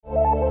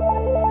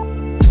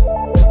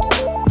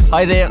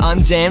Hi there,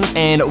 I'm Dan,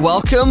 and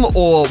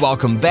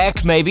welcome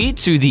back maybe,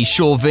 to the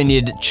Shore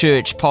Vineyard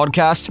Church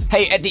podcast.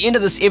 Hey, at the end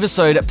of this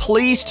episode,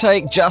 please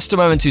take just a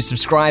moment to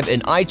subscribe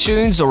in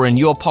iTunes or in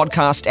your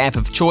podcast app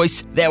of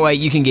choice. That way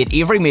you can get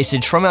every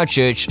message from our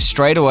church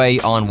straight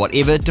away on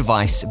whatever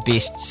device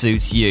best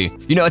suits you.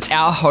 You know, it's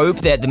our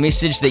hope that the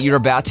message that you're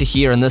about to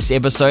hear in this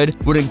episode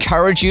would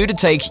encourage you to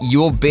take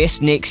your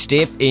best next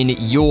step in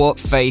your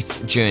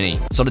faith journey.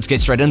 So let's get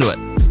straight into it.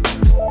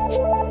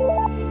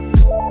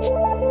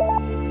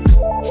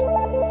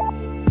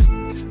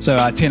 So,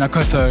 tēnā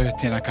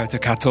koutou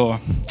katoa,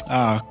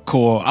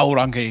 ko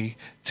Aorangi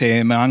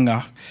te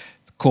meanga,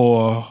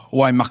 ko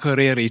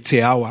Waimakariri te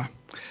awa,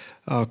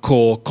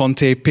 ko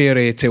Conte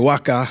Pere te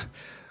waka,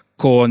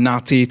 ko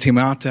Ngāti te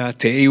Mata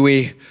te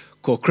iwi,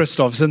 ko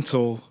Christoph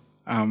Zintel,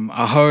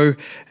 aho,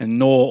 and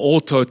no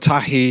Oto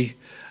Tahi,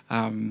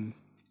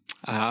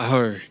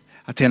 aho,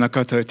 tēnā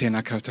koutou,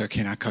 kēnā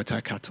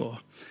koutou katoa.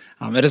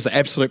 It is an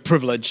absolute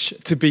privilege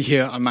to be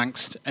here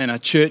amongst in a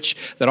church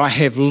that I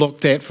have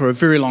looked at for a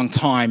very long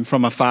time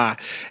from afar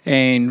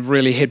and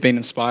really had been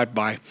inspired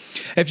by.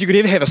 If you could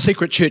ever have a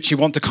secret church you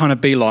want to kind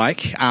of be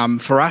like,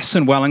 for us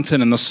in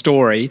Wellington in the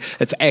story,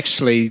 it's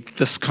actually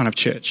this kind of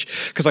church.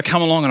 Because I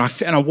come along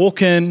and I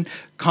walk in,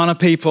 kind of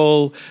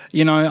people,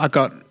 you know,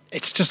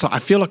 it's just, I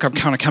feel like I'm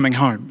kind of coming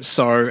home.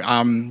 So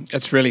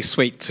it's really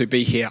sweet to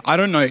be here. I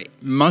don't know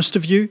most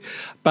of you,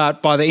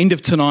 but by the end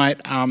of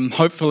tonight,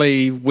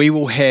 hopefully we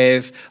will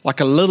have like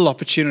a little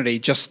opportunity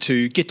just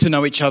to get to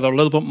know each other a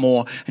little bit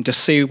more and to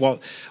see what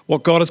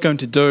God is going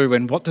to do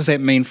and what does that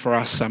mean for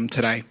us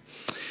today.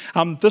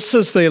 This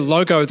is the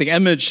logo, the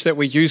image that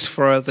we use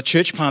for the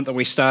church plant that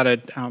we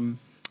started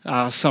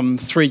some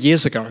 3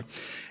 years ago.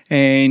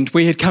 And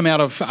we had come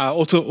out of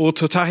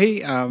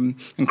Ototahi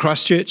in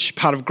Christchurch,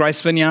 part of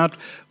Grace Vineyard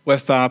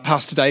with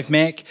Pastor Dave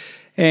Mack.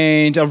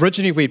 And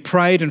originally we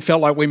prayed and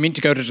felt like we meant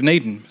to go to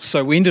Dunedin.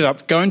 So we ended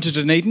up going to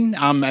Dunedin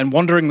and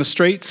wandering the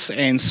streets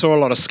and saw a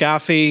lot of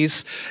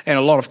scarfies and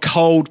a lot of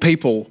cold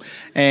people.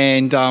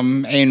 And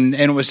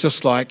it was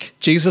just like,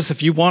 Jesus,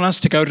 if you want us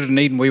to go to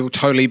Dunedin, we will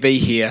totally be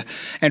here.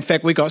 In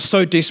fact, we got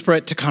so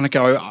desperate to kind of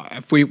go,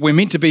 if we're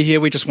meant to be here,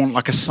 we just want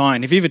like a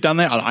sign. Have you ever done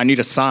that? I need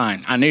a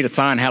sign.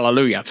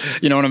 Hallelujah.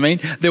 You know what I mean?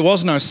 There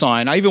was no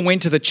sign. I even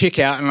went to the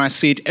checkout and I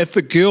said, if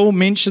a girl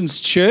mentions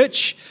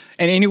church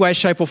in any way,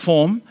 shape or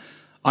form,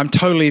 I'm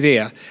totally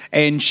there.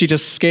 And she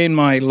just scanned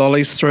my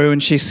lollies through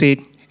and she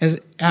said,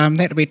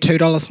 that'll be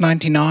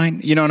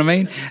 $2.99, you know what I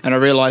mean? And I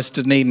realised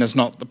Dunedin is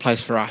not the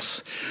place for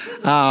us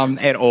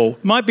at all.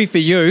 Might be for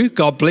you,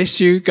 God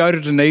bless you, go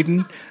to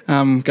Dunedin,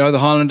 go the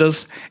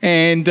Highlanders.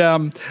 And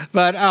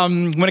but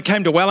when it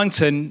came to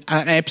Wellington,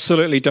 an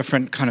absolutely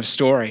different kind of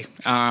story.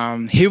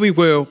 Here we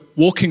were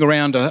walking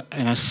around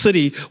in a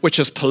city which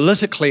is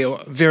politically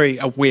very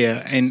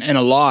aware and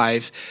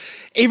alive.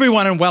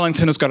 Everyone in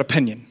Wellington has got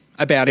opinion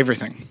about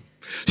everything.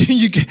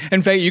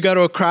 In fact, you go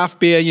to a craft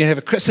beer, you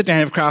sit down and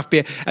have a craft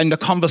beer, and the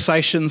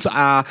conversations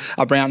are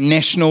around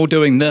National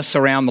doing this,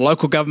 around the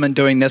local government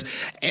doing this,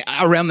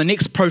 around the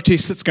next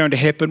protest that's going to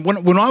happen.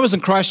 When I was in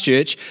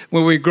Christchurch,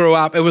 where we grew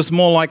up, it was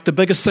more like the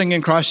biggest thing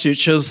in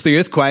Christchurch is the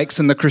earthquakes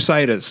and the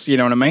Crusaders, you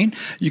know what I mean?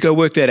 You go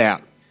work that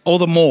out. Or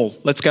the mall,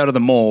 let's go to the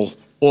mall.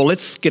 Or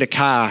let's get a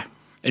car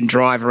and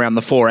drive around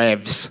the 4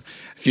 Avs.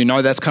 If you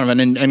know, that's kind of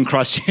an in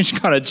Christchurch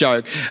kind of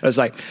joke. It's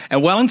like,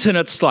 in Wellington,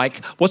 it's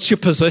like, what's your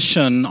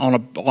position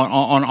on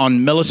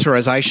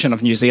militarisation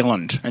of New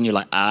Zealand? And you're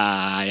like,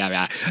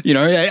 yeah. You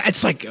know,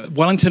 it's like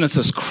Wellington is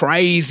this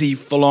crazy,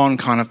 full-on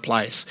kind of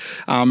place.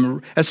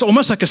 It's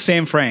almost like a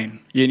San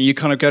Fran. You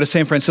kind of go to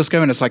San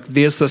Francisco and it's like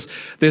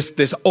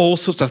there's all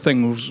sorts of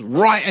things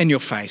right in your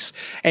face.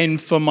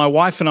 And for my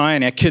wife and I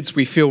and our kids,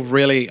 we feel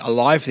really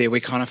alive there. We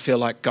kind of feel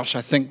like, gosh,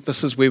 I think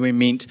this is where we're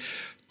meant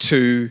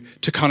to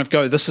kind of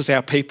go, this is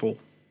our people.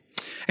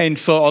 And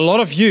for a lot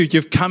of you,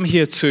 you've come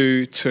here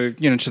to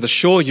the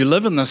shore, you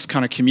live in this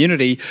kind of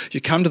community, you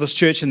come to this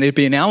church and there'd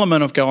be an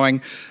element of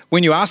going,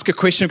 when you ask a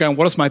question of going,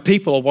 what is my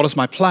people or what is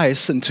my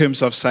place, in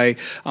terms of, say,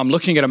 I'm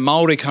looking at a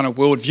Māori kind of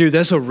worldview,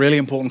 that's a really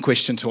important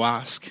question to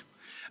ask.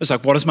 It's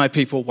like, what is my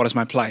people, what is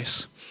my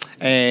place?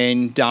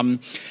 And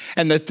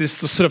there's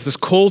sort of this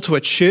call to a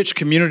church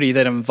community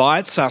that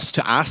invites us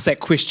to ask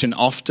that question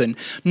often,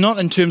 not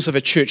in terms of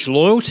a church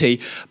loyalty,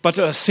 but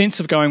a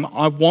sense of going,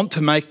 I want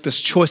to make this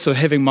choice of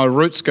having my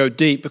roots go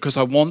deep because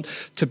I want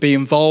to be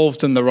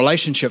involved in the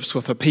relationships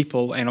with a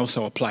people and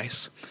also a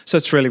place. So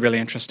it's really, really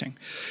interesting.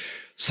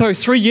 So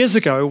 3 years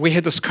ago, we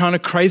had this kind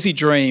of crazy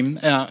dream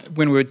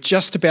when we were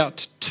just about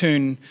to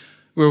turn,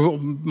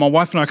 my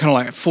wife and I kind of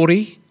like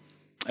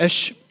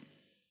 40-ish,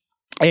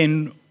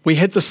 and we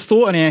had this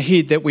thought in our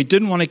head that we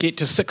didn't want to get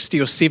to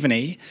 60 or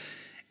 70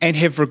 and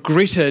have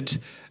regretted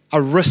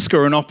a risk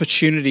or an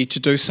opportunity to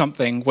do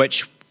something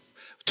which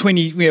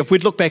if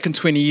we'd look back in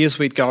 20 years,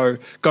 we'd go,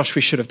 gosh,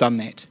 we should have done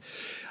that.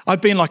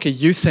 I've been like a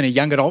youth and a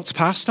young adults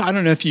pastor. I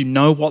don't know if you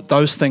know what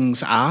those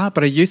things are,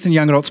 but a youth and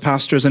young adults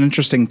pastor is an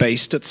interesting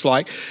beast. It's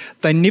like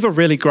they never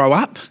really grow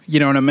up, you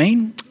know what I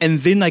mean? And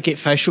then they get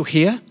facial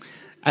hair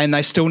and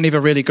they still never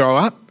really grow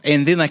up.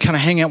 And then they kind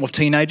of hang out with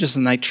teenagers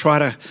and they try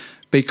to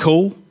be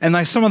cool.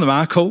 And some of them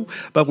are cool,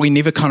 but we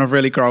never kind of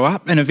really grow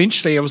up. And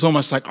eventually it was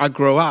almost like I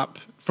grew up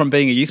from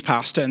being a youth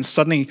pastor, and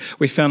suddenly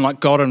we found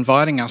like God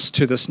inviting us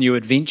to this new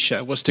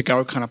adventure was to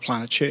go kind of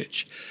plant a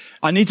church.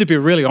 I need to be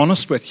really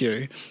honest with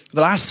you.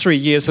 The last 3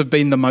 years have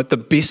been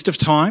the best of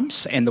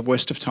times and the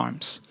worst of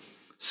times.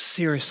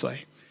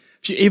 Seriously.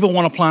 If you ever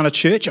want to plant a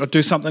church or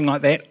do something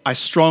like that, I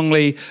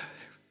strongly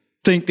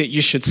think that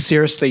you should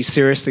seriously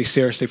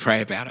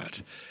pray about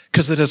it.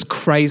 Because it is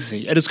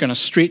crazy. It is going to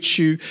stretch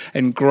you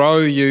and grow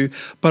you.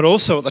 But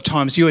also at the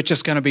times you are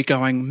just going to be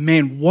going,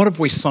 man, what have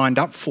we signed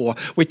up for?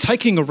 We're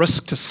taking a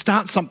risk to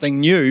start something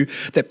new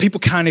that people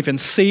can't even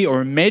see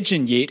or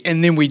imagine yet.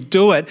 And then we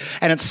do it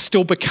and it's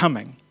still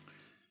becoming.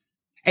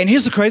 And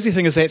here's the crazy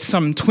thing is that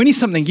some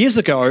 20-something years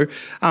ago,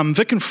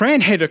 Vic and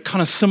Fran had a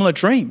kind of similar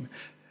dream.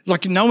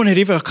 Like no one had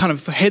ever kind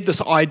of had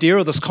this idea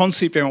or this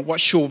concept around what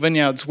Shore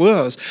Vineyards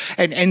was.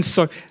 And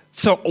so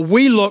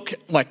we look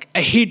like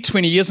ahead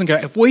 20 years ago,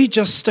 if we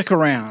just stick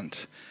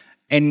around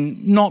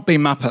and not be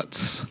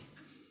Muppets,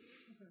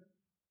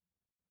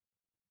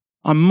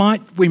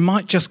 we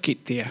might just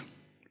get there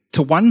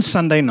to one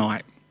Sunday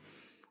night.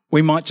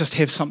 We might just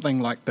have something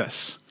like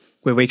this,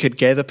 where we could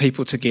gather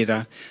people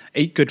together,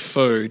 eat good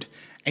food,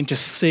 and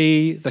just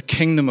see the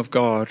kingdom of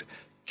God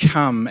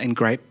come in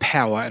great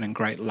power and in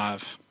great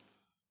love.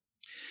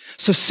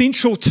 So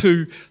central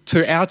to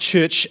our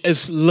church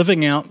is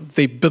living out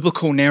the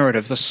biblical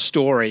narrative, the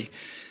story.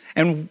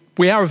 And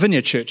we are a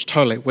vineyard church,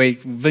 totally. We're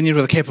vineyard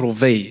with a capital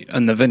V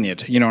in the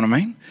vineyard, you know what I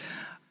mean?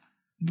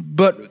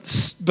 But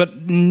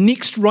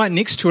right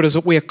next to it is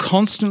that we are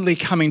constantly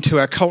coming to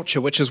our culture,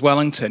 which is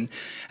Wellington.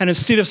 And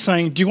instead of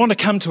saying, do you want to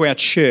come to our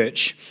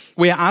church?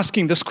 We are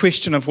asking this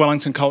question of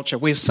Wellington culture.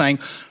 We're saying,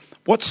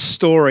 what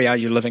story are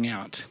you living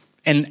out?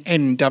 And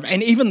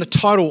even the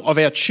title of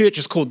our church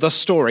is called This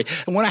Story.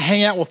 And when I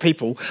hang out with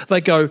people, they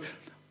go,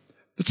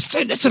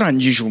 that's an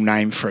unusual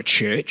name for a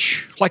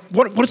church. Like,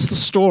 what is the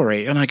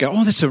story? And I go,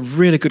 oh, that's a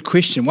really good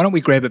question. Why don't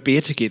we grab a beer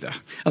together?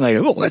 And they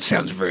go, oh, that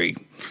sounds very...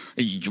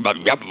 You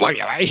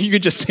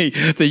could just see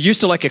they're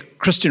used to like a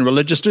Christian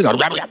religious dude. You know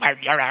what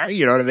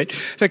I mean? In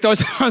fact, I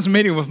was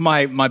meeting with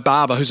my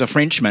barber, who's a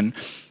Frenchman.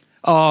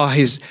 Oh,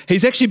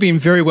 he's actually been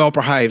very well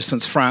behaved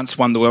since France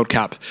won the World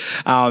Cup.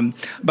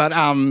 But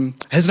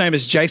his name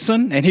is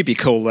Jason, and he'd be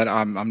cool that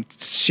I'm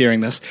sharing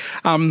this.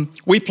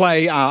 We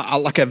play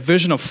like a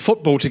version of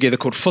football together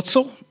called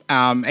futsal.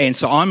 And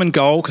so I'm in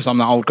goal because I'm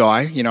the old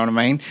guy, you know what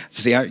I mean?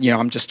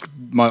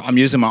 I'm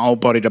using my old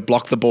body to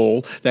block the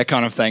ball, that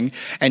kind of thing.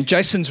 And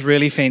Jason's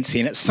really fancy.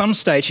 And at some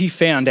stage, he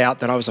found out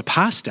that I was a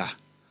pastor.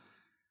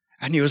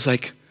 And he was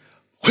like,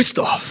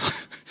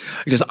 Christoph.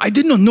 He goes, I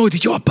did not know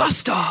that you're a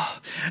pastor.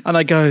 And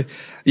I go,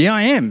 yeah,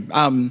 I am.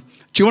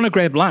 Do you want to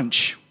grab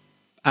lunch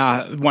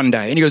one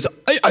day? And he goes,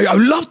 I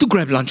would love to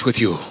grab lunch with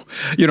you.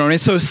 You know, and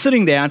so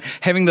sitting down,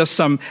 having this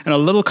in a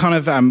little kind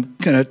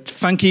of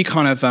funky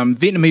kind of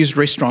Vietnamese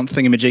restaurant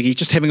thingamajiggy,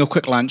 just having a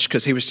quick lunch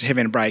because he was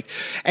having a break.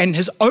 And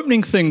his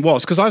opening thing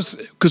was,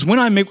 because when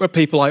I meet with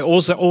people, I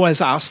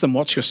always ask them,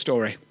 what's your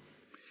story?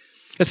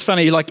 It's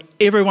funny, like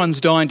everyone's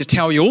dying to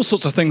tell you all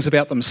sorts of things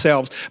about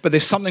themselves, but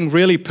there's something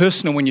really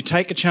personal when you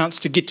take a chance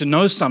to get to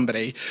know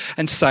somebody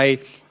and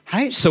say,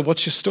 hey, so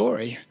what's your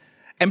story?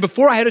 And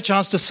before I had a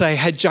chance to say,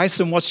 hey,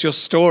 Jason, what's your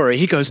story?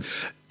 He goes,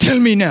 tell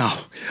me now.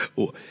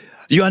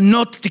 You are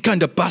not the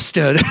kind of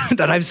bastard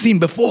that I've seen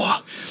before.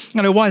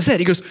 I go, why is that?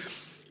 He goes,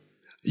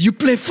 you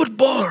play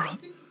football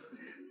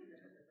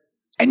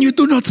and you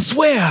do not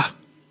swear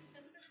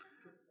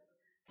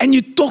and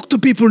you talk to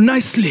people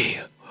nicely.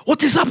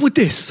 What is up with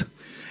this?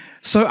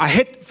 So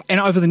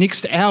over the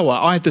next hour,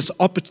 I had this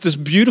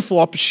beautiful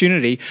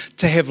opportunity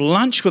to have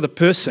lunch with a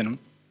person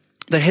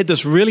that had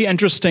this really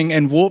interesting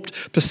and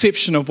warped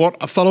perception of what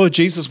a follower of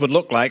Jesus would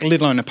look like,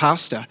 let alone a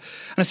pastor.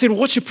 And I said, well,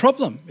 what's your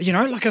problem? You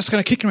know, like I was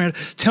going to kick him around,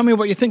 tell me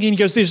what you're thinking. And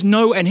he goes, this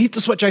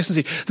is what Jason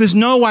said, there's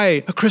no way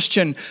a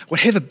Christian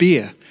would have a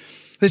beer.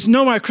 There's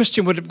no way a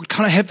Christian would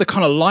kind of have the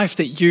kind of life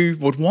that you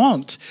would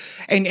want.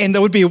 And they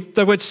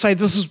would say,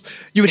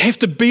 you would have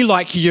to be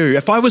like you.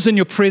 If I was in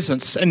your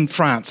presence in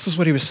France, this is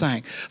what he was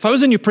saying. If I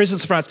was in your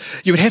presence in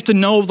France, you would have to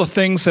know all the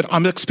things that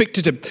I'm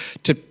expected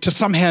to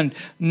somehow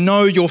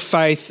know your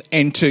faith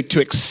and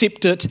to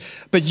accept it.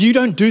 But you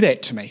don't do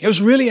that to me. It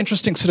was really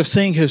interesting sort of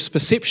seeing his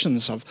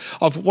perceptions of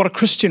what a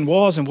Christian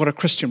was and what a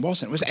Christian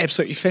wasn't. It was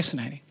absolutely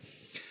fascinating.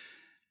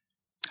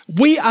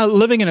 We are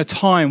living in a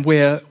time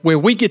where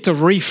we get to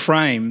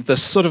reframe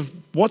this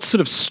what sort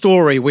of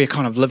story we're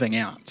kind of living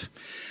out.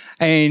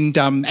 And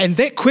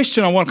that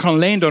question I want to kind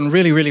of land on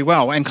really, really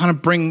well and kind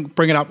of bring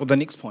it up with the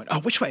next point. Oh,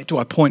 which way do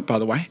I point, by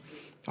the way?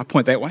 I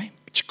point that way.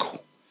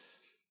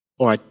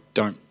 Or I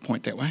don't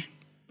point that way.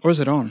 Or is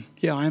it on?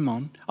 Yeah, I am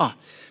on.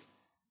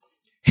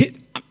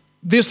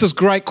 There's this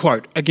great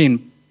quote,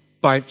 again,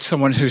 by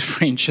someone who's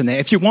French in there.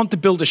 If you want to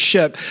build a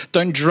ship,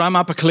 don't drum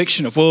up a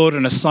collection of wood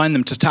and assign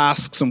them to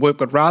tasks and work,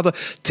 but rather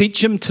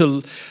teach them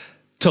to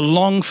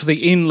long for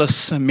the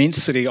endless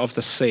immensity of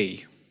the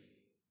sea.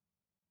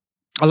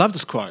 I love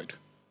this quote.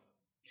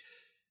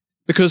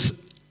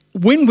 Because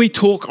when we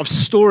talk of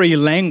story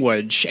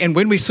language and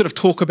when we sort of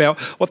talk about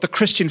what the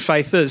Christian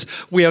faith is,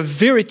 we are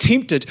very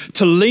tempted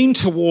to lean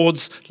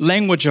towards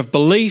language of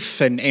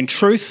belief and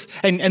truth.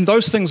 And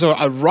those things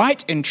are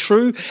right and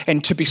true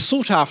and to be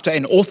sought after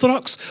and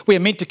orthodox. We are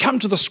meant to come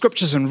to the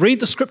scriptures and read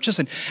the scriptures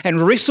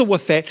and wrestle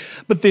with that.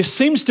 But there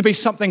seems to be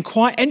something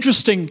quite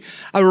interesting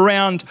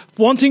around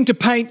wanting to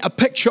paint a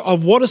picture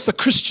of what is the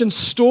Christian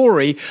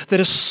story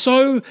that is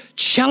so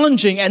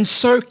challenging and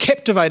so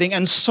captivating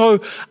and so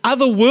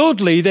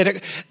otherworldly that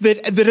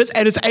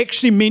it is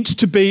actually meant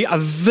to be a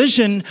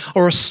vision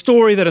or a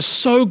story that is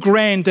so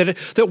grand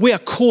that we are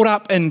caught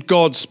up in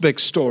God's big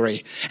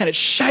story. And it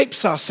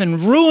shapes us and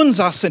ruins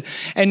us and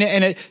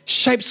it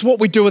shapes what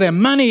we do with our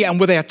money and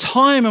with our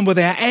time and with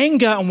our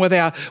anger and with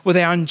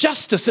our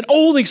injustice and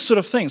all these sort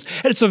of things.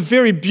 And it's a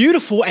very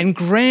beautiful and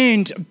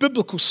grand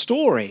biblical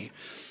story.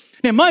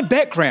 Now, my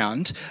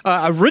background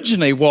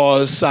originally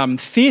was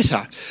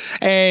theatre,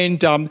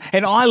 and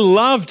I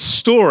loved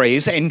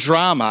stories and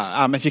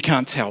drama, if you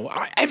can't tell.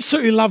 I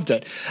absolutely loved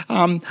it.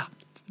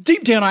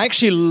 Deep down, I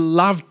actually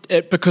loved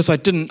it because I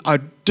didn't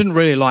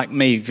really like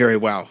me very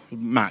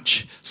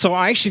much. So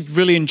I actually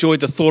really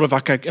enjoyed the thought of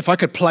if I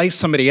could play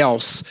somebody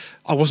else,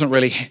 I wasn't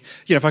really,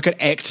 if I could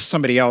act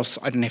somebody else,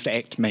 I didn't have to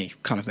act me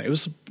kind of thing. It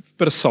was a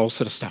bit of soul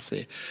sort of stuff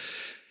there.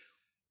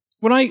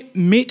 When I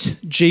met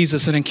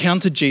Jesus and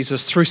encountered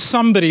Jesus through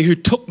somebody who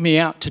took me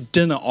out to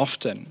dinner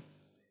often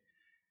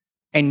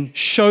and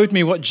showed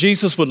me what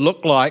Jesus would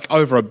look like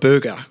over a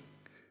burger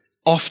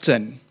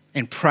often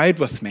and prayed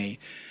with me,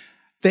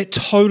 that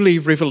totally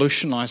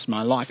revolutionized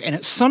my life. And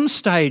at some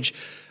stage,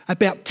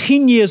 about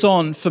 10 years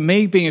on for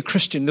me being a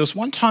Christian, there was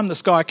one time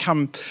this guy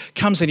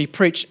comes and he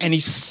preached and he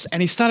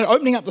started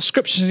opening up the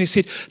scriptures and he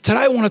said, today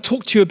I want to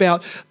talk to you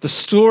about the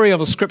story of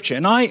the scripture.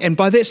 And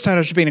by that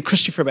stage I'd been a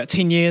Christian for about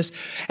 10 years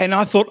and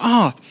I thought,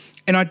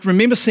 and I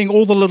remember seeing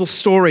all the little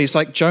stories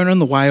like Jonah and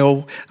the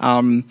whale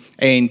and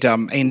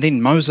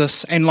then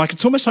Moses. And like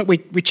it's almost like we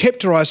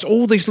chapterized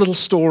all these little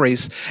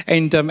stories.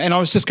 And I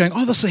was just going,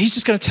 he's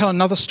just going to tell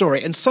another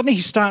story. And suddenly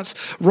he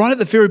starts right at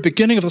the very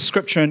beginning of the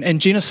scripture in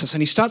Genesis.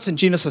 And he starts in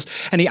Genesis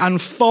and he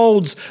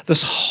unfolds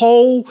his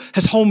whole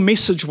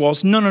message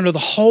was, no, the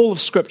whole of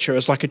scripture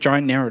is like a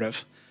giant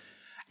narrative.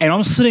 And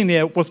I'm sitting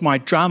there with my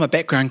drama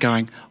background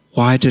going,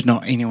 why did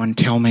not anyone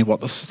tell me what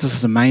this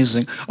is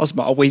amazing?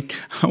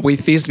 We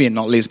thespian,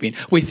 not lesbian.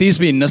 We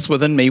thespianness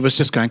within me was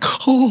just going,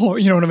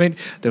 you know what I mean?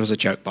 There was a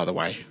joke, by the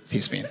way,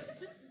 thespian.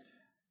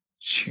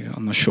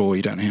 On the shore,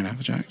 you don't have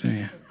a joke, do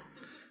you?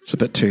 It's a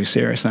bit too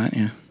serious, aren't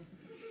you?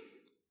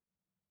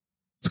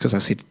 It's because I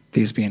said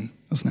thespian,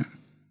 wasn't it?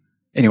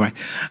 Anyway,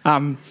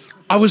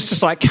 I was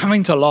just like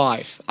coming to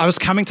life. I was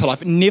coming to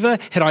life. Never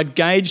had I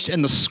engaged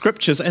in the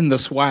scriptures in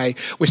this way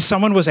where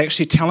someone was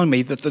actually telling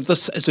me that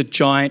this is a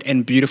giant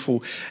and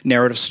beautiful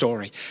narrative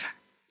story.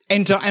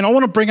 And I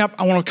want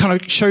to kind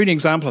of show you an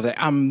example of that.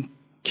 Can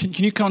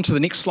you come on to the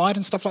next slide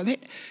and stuff like that?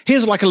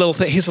 Here's like a little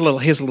thing. Here's a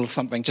little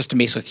something just to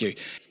mess with you.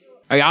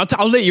 Okay,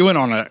 I'll let you in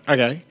on it.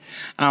 Okay.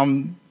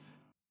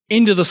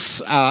 End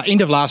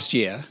of last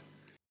year,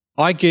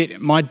 I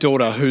get my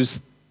daughter, who's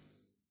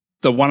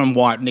the one in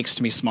white next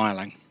to me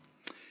smiling.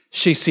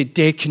 She said,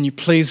 Dad, can you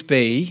please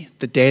be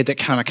the dad that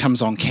kind of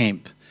comes on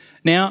camp?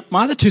 Now,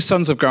 my other two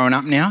sons have grown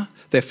up now.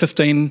 They're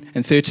 15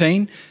 and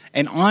 13,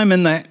 and I'm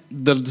in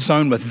the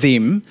zone with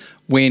them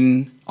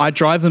when I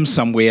drive them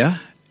somewhere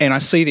and I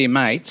see their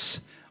mates.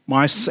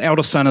 My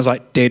eldest son is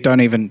like, Dad, don't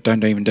even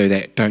do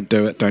that. Don't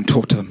do it. Don't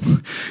talk to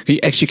them.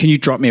 Actually, can you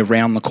drop me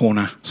around the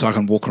corner so I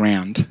can walk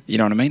around? You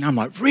know what I mean? I'm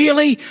like,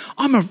 really?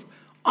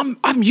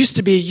 I'm used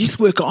to be a youth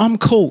worker. I'm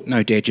cool.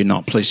 No, Dad, you're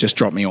not. Please just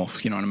drop me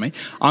off. You know what I mean?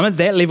 I'm at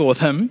that level with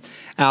him.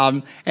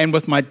 And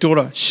with my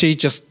daughter, she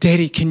just,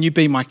 Daddy, can you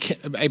be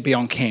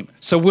on camp?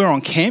 So we're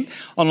on camp.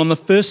 And on the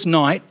first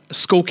night,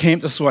 school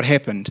camp, this is what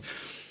happened.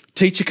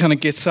 Teacher kind of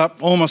gets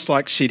up, almost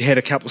like she'd had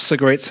a couple of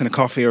cigarettes and a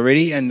coffee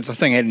already, and the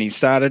thing hadn't even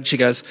started. She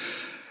goes,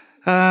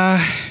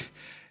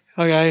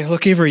 okay,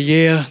 look, every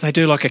year they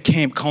do like a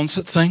camp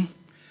concert thing.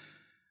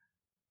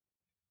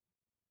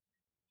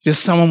 Does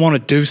someone want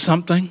to do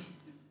something?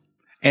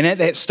 And at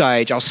that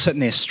stage, I was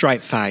sitting there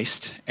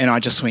straight-faced, and I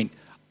just went,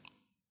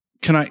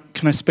 can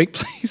I speak,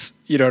 please?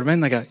 You know what I mean?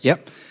 They go,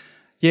 yep.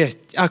 Yeah,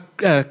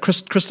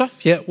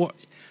 Christoph? Yeah, what?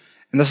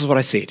 And this is what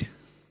I said.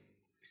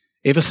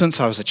 Ever since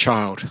I was a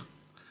child,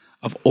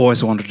 I've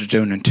always wanted to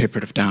do an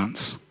interpretive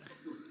dance.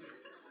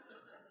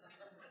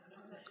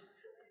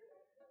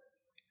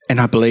 And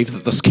I believe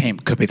that this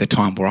camp could be the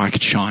time where I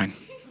could shine.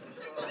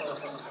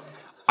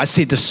 I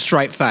said this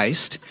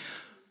straight-faced.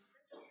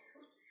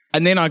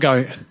 And then I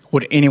go,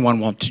 would anyone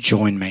want to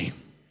join me?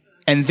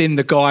 And then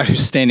the guy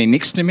who's standing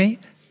next to me,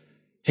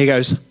 he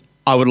goes,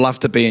 I would love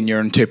to be in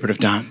your interpretive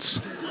dance.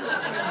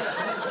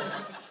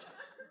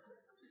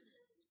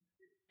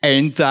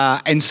 And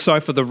so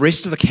for the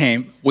rest of the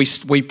camp,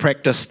 we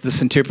practiced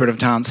this interpretive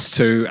dance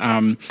to,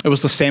 it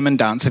was the salmon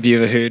dance. Have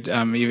you ever heard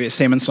a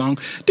salmon song?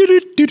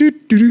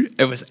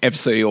 It was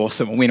absolutely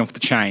awesome. It went off the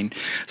chain.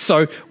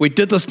 So we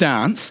did this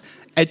dance.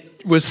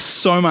 was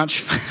so much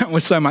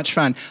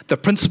fun. The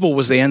principal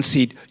was there and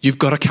said, "You've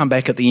got to come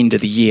back at the end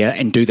of the year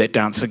and do that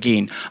dance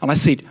again." And I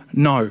said,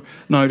 no,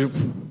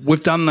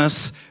 we've done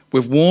this.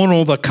 We've worn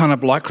all the kind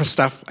of lycra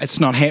stuff. It's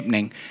not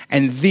happening.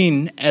 And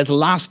then, as a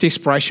last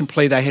desperation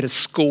plea, they had a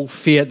school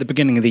fair at the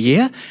beginning of the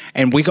year,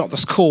 and we got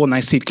this call, and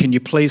they said, "Can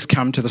you please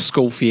come to the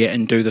school fair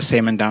and do the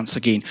salmon dance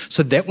again?"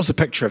 So that was a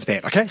picture of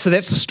that. Okay, so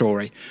that's the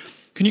story.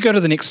 Can you go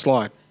to the next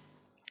slide?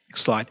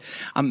 Next slide.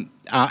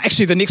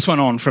 Actually, the next one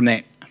on from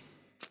that.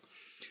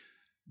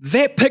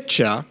 That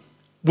picture,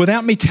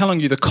 without me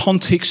telling you the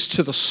context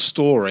to the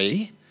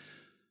story,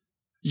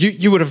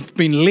 you would have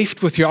been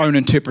left with your own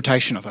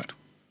interpretation of it.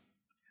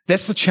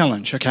 That's the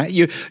challenge, okay?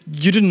 You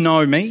didn't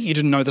know me, you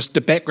didn't know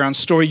the background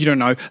story, you don't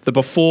know the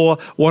before,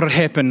 what had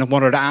happened and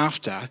what had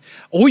after.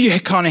 All you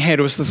kind of had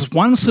was this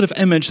one sort of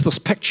image, this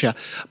picture,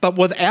 but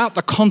without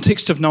the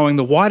context of knowing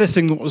the wider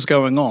thing that was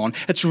going on,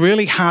 it's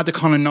really hard to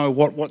kind of know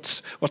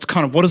what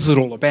is it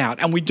all about.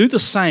 And we do the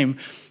same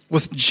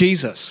with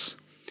Jesus.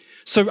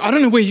 So I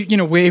don't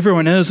know where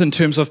everyone is in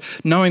terms of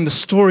knowing the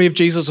story of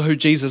Jesus or who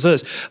Jesus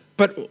is,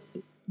 but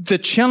the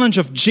challenge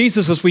of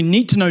Jesus is we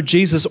need to know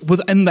Jesus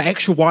within the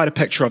actual wider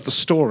picture of the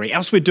story.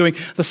 Else we're doing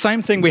the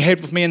same thing we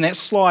had with me in that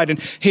slide, and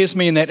here's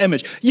me in that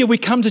image. Yeah, we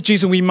come to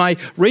Jesus and we may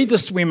read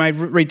this, we may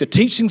read the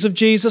teachings of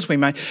Jesus, we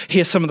may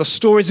hear some of the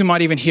stories, we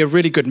might even hear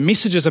really good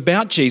messages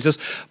about Jesus,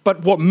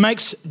 but what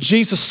makes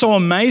Jesus so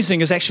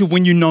amazing is actually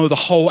when you know the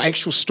whole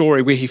actual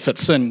story, where he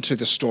fits into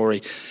the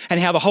story, and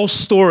how the whole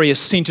story is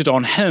centered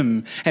on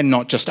him and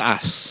not just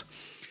us.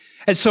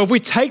 And so if we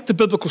take the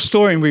biblical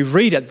story and we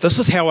read it, this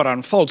is how it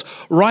unfolds.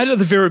 Right at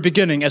the very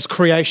beginning is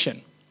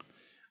creation.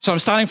 So I'm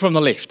starting from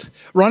the left.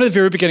 Right at the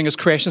very beginning is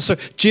creation. So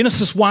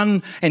Genesis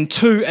 1 and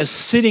 2 is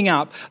setting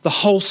up the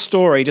whole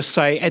story to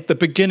say, at the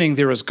beginning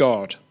there is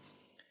God.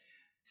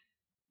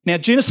 Now,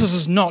 Genesis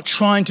is not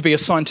trying to be a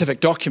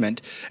scientific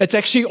document. It's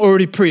actually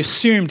already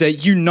pre-assumed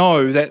that you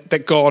know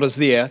that God is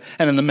there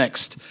and in the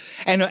mix.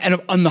 And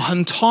on the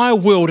entire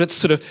world, it's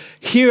sort of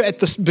here at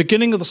the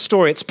beginning of the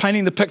story, it's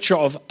painting the picture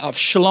of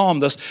Shalom,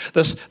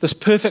 this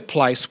perfect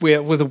place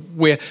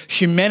where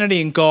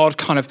humanity and God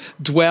kind of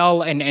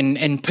dwell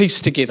and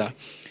peace together.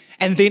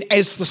 And then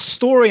as the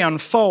story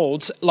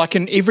unfolds, like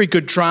in every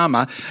good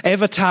drama,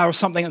 Avatar or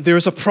something, there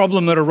is a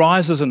problem that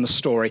arises in the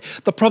story.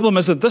 The problem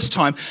is at this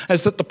time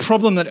is that the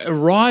problem that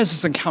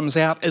arises and comes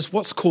out is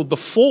what's called the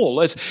fall.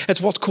 It's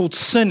what's called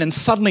sin, and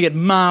suddenly it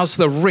mars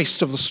the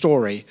rest of the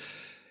story.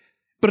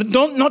 But it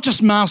not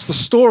just mars the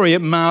story,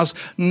 it mars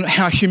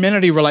how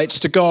humanity relates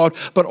to God,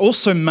 but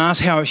also mars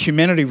how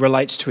humanity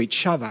relates to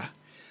each other.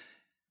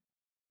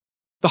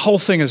 The whole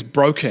thing is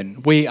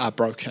broken. We are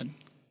broken.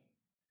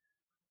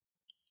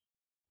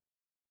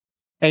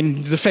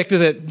 And the fact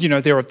that,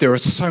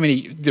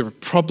 there are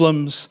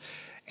problems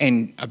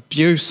and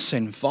abuse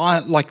and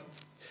violence, like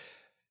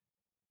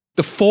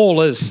the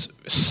fall is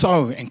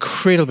so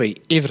incredibly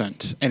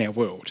evident in our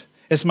world.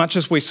 As much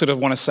as we sort of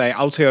want to say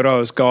Aotearoa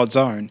is God's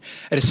own,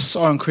 it is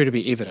so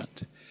incredibly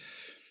evident.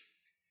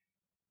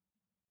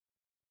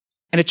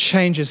 And it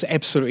changes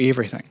absolutely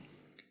everything.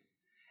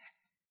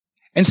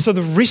 And so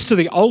the rest of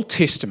the Old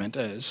Testament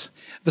is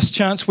this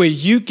chance where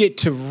you get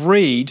to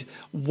read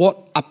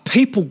what a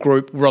people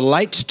group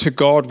relates to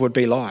God would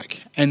be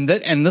like. And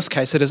that, in this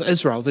case, it is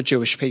Israel, the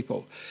Jewish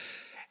people.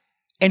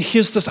 And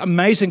here's this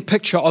amazing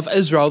picture of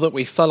Israel that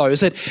we follow,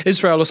 is that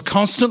Israel is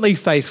constantly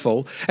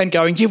faithful and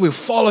going, yeah, we'll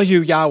follow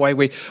you, Yahweh,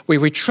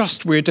 we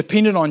trust, we're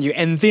dependent on you.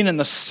 And then in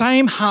the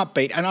same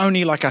heartbeat, and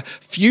only like a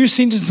few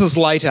sentences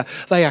later,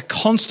 they are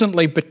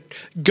constantly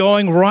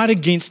going right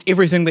against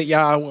everything that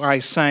Yahweh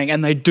is saying,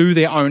 and they do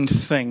their own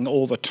thing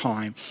all the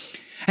time.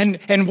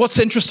 And what's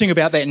interesting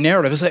about that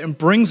narrative is that it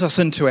brings us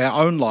into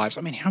our own lives.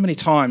 I mean, how many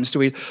times do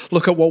we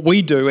look at what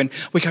we do and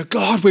we go,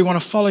 God, we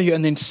want to follow you,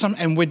 and then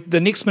the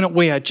next minute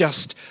we are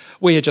just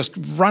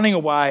running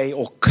away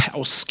or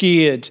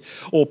scared,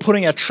 or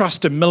putting our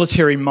trust in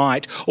military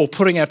might, or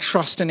putting our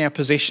trust in our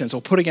possessions,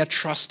 or putting our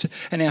trust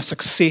in our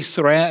success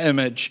or our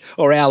image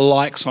or our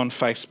likes on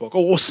Facebook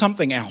or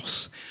something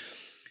else.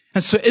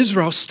 And so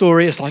Israel's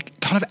story is like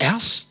kind of our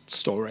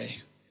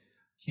story.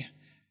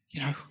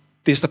 Yeah,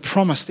 there's the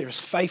promise, there is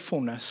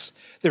faithfulness.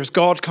 There is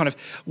God kind of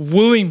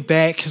wooing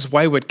back his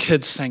wayward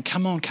kids, saying,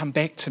 come on, come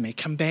back to me,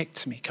 come back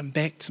to me, come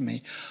back to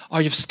me. Oh,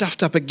 you've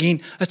stuffed up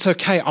again. It's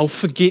okay, I'll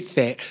forget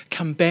that.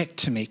 Come back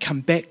to me, come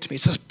back to me.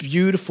 It's this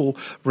beautiful,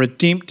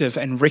 redemptive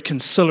and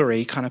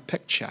reconciliatory kind of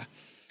picture.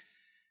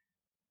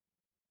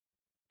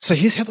 So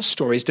here's how the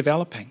story is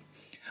developing.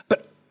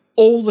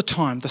 All the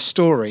time, the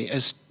story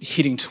is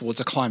heading towards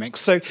a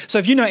climax. So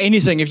if you know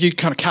anything, if you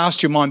kind of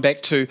cast your mind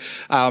back to,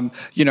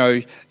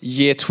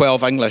 year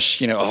 12 English,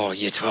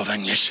 year 12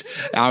 English.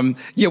 And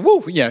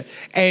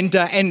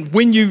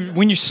when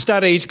you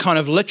studied kind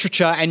of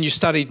literature and you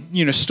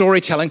studied,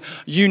 storytelling,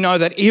 you know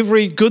that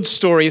every good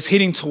story is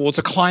heading towards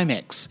a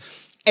climax.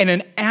 And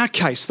in our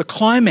case, the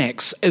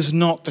climax is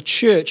not the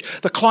church.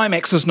 The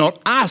climax is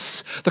not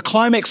us. The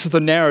climax of the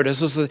narrative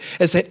is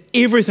that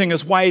everything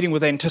is waiting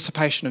with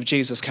anticipation of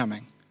Jesus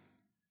coming.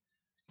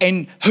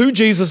 And who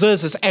Jesus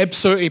is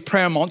absolutely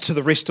paramount to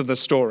the rest of the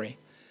story,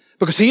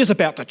 because he is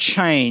about to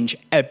change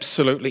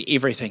absolutely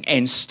everything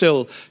and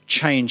still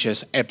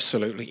changes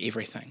absolutely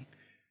everything.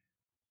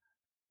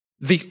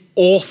 The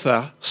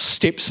author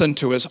steps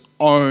into his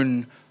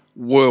own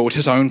world,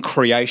 his own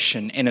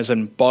creation, and is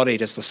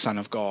embodied as the Son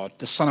of God.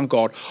 The Son of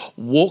God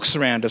walks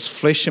around as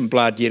flesh and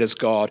blood, yet as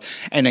God,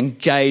 and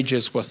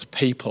engages with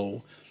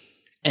people,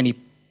 and he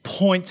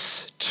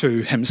points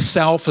to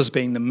himself as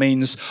being the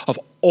means of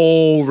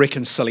all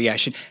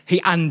reconciliation.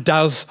 He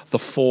undoes the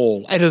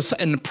fall. It is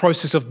in the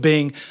process of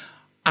being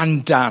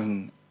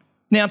undone.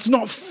 Now, it's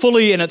not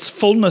fully in its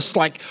fullness,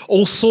 like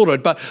all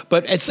sorted, but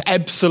it's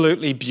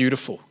absolutely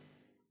beautiful.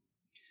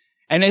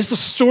 And as the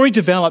story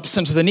develops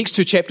into the next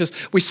two chapters,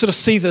 we sort of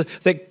see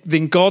that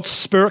then God's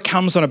Spirit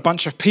comes on a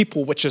bunch of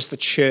people, which is the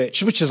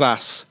church, which is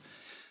us.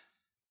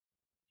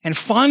 And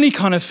finally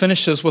kind of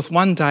finishes with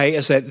one day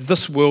is that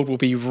this world will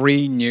be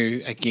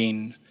renewed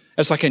again.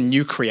 It's like a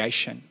new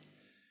creation.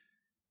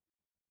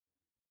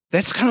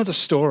 That's kind of the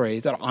story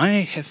that I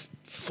have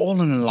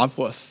fallen in love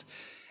with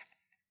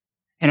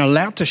and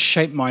allowed to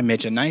shape my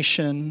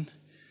imagination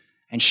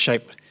and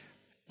shape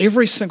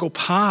every single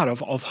part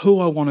of who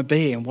I want to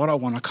be and what I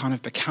want to kind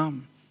of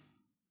become.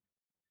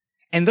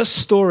 And this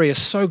story is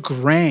so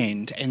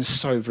grand and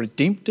so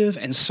redemptive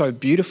and so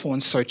beautiful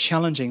and so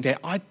challenging that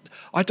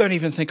I don't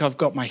even think I've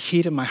got my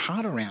head and my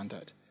heart around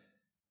it.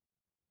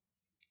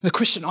 The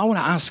question I want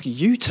to ask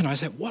you tonight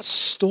is that what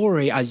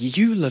story are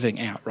you living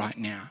out right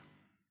now?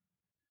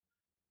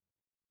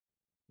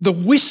 The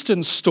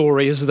Western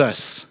story is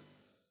this,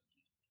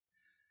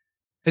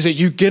 is that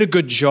you get a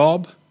good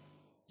job,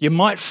 you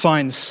might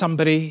find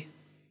somebody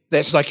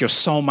that's like your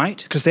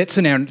soulmate, because that's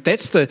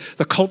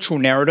the cultural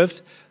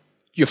narrative,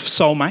 your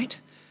soulmate.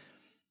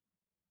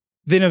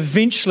 Then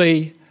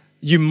eventually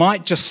you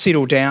might just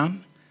settle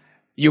down,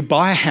 you'll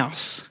buy a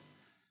house,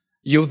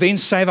 you'll then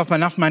save up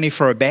enough money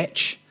for a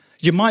batch,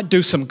 you might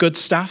do some good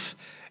stuff,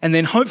 and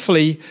then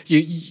hopefully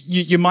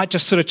you might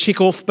just sort of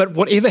check off, but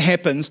whatever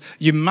happens,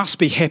 you must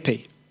be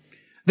happy.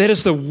 That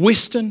is the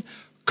Western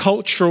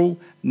cultural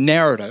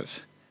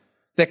narrative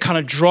that kind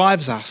of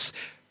drives us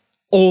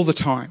all the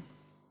time.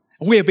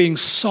 We're being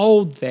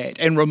sold that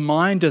and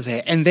reminded of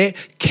that, and that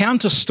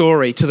counter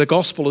story to the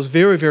gospel is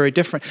very, very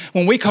different.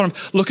 When we kind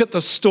of look at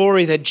the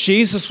story that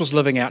Jesus was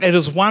living out, it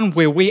is one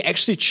where we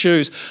actually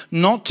choose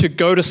not to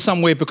go to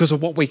somewhere because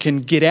of what we can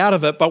get out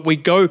of it, but we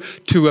go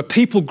to a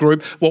people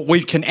group what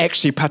we can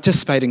actually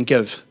participate and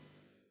give.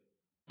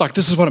 Like,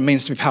 this is what it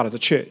means to be part of the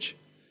church.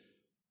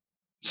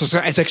 So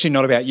it's actually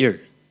not about you.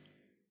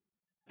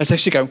 It's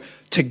actually going,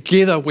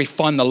 together we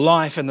find the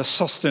life and the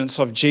sustenance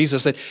of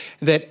Jesus, that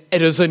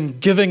it is in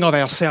giving of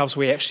ourselves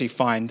we actually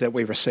find that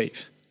we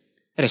receive.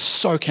 It is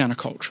so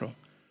countercultural.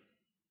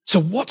 So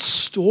what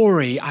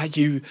story are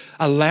you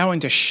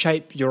allowing to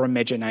shape your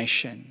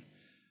imagination?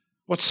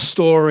 What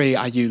story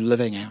are you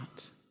living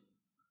out?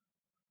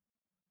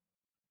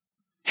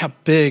 How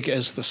big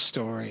is the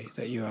story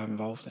that you are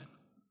involved in?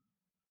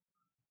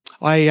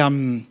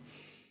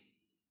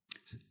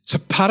 So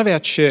part of our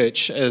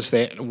church is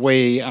that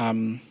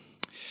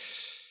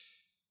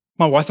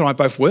my wife and I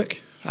both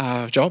work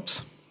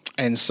jobs.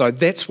 And so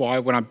that's why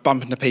when I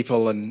bump into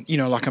people and,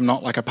 like I'm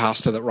not like a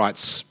pastor that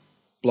writes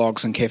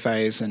blogs and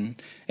cafes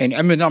and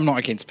I mean, I'm not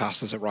against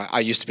pastors that write.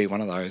 I used to be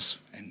one of those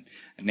and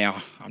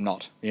now I'm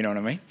not, you know what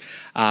I mean?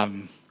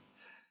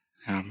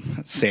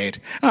 It's sad.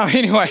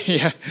 Anyway,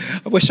 yeah,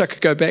 I wish I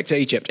could go back to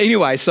Egypt.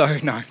 Anyway, so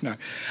no.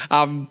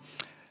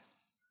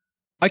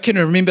 I can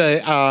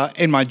remember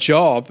in my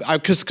job,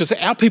 because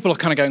our people are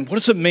kind of going, what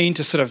does it mean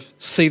to sort of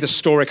see the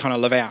story kind of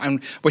live out?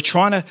 And we're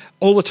trying to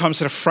all the time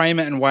sort of frame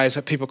it in ways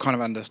that people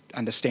kind of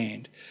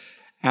understand.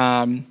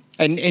 And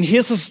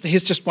here's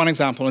just one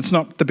example. It's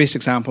not the best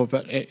example,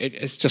 but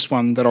it's just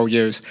one that I'll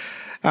use.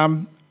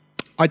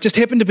 I just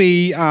happened to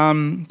be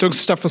doing some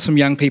stuff with some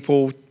young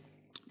people,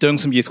 doing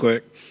some youth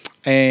work,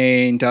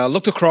 and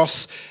looked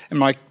across in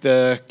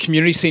the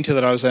community centre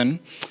that I was in,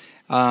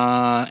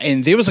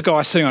 and there was a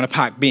guy sitting on a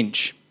park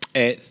bench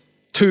at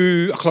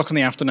 2 o'clock in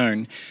the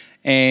afternoon,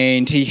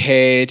 and he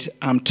had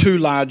two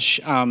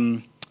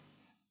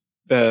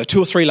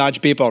or three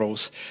large beer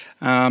bottles.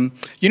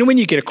 You know when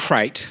you get a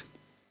crate,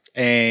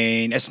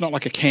 and it's not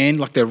like a can,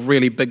 like they're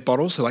really big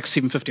bottles, they're like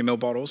 750ml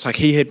bottles. Like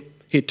he had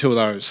two of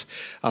those,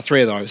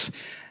 three of those,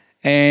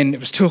 and it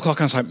was 2 o'clock,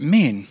 and I was like,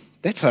 man,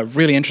 that's a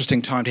really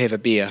interesting time to have a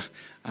beer.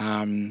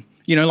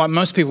 Like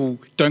most people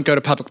don't go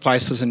to public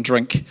places and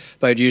drink.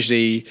 They'd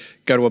usually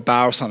go to a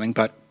bar or something,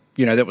 but,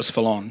 that was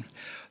full on.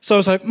 So I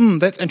was like,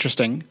 that's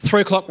interesting.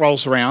 3 o'clock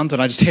rolls around,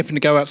 and I just happened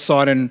to go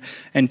outside and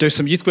do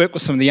some youth work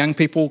with some of the young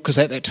people, because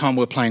at that time we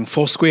were playing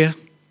Foursquare.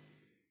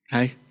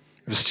 Hey,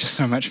 it was just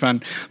so much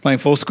fun playing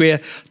Foursquare.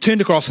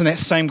 Turned across, and that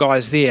same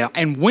guy's there.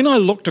 And when I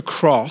looked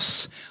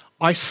across,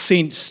 I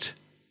sensed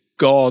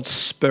God's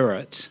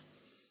Spirit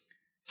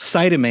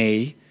say to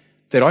me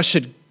that I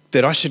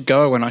should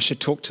go and I should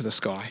talk to this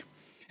guy.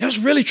 It was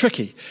really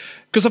tricky,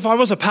 because if I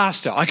was a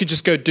pastor, I could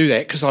just go do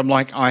that, because I'm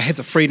like, I have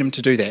the freedom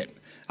to do that.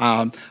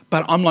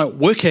 But I'm like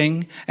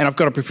working, and I've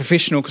got to be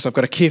professional because I've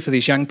got to care for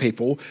these young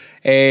people.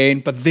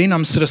 But then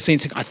I'm sort of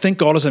sensing, I think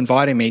God is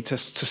inviting me to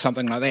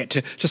something like that,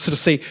 to just sort of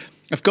see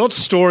if God's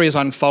story is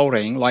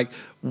unfolding, like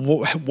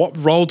what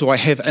role do I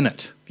have in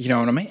it? You know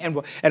what I mean?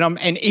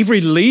 And every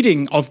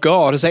leading of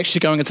God is actually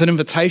going, it's an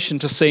invitation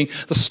to see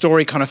the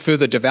story kind of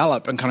further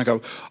develop and kind of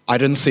go, I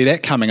didn't see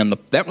that coming, and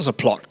that was a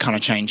plot kind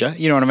of changer.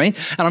 You know what I mean?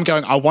 And I'm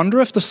going, I wonder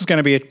if this is going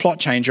to be a plot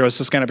changer, or is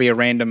this going to be a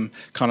random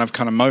kind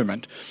of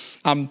moment?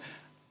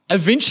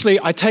 Eventually,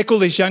 I take all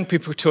these young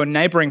people to a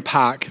neighbouring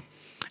park,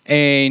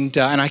 and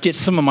I get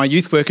some of my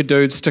youth worker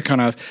dudes to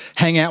kind of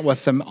hang out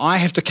with them. I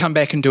have to come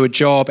back and do a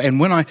job, and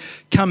when I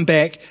come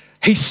back,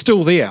 he's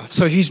still there.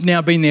 So he's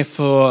now been there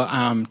for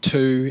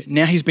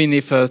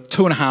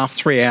 2.5,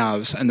 3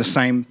 hours in the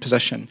same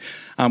position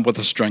with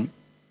a string.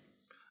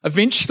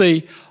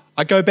 Eventually,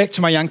 I go back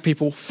to my young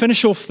people,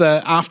 finish off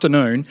the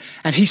afternoon,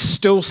 and he's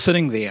still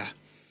sitting there.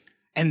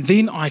 And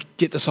then I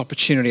get this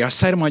opportunity. I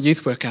say to my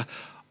youth worker,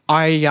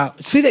 I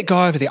see that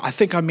guy over there. I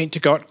think I meant to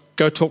go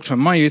talk to him.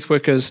 My youth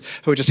workers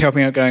who are just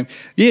helping out going,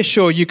 yeah,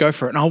 sure, you go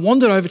for it. And I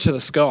wandered over to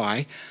this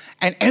guy,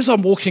 and as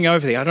I'm walking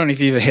over there, I don't know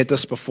if you've ever had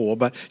this before,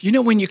 but you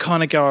know when you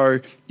kind of go,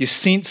 you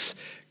sense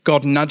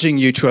God nudging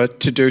you to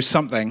do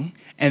something,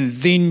 and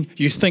then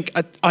you think,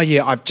 oh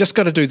yeah, I've just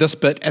got to do this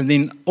bit, and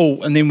then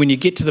when you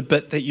get to the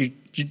bit that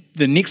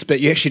the next bit,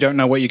 you actually don't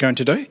know what you're going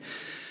to do.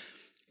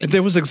 And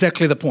that was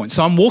exactly the point.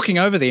 So I'm walking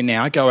over there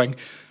now going,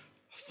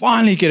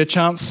 finally get a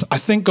chance. I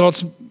think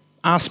God's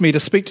asked me to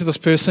speak to this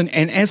person,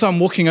 and as I'm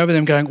walking over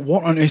them going,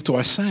 what on earth do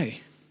I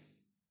say?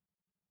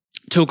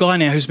 To a guy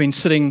now who's been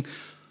sitting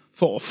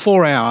for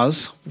 4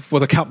 hours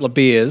with a couple of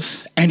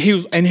beers, and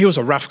he was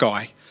a rough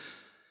guy.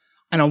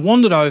 And I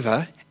wandered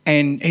over,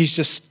 and he's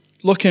just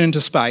looking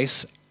into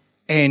space,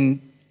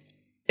 and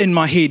in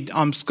my head,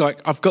 I'm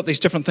like, I've got these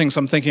different things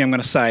I'm thinking I'm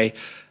going to say.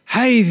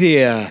 Hey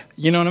there,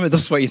 you know what I mean?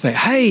 This is what you think.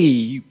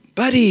 Hey,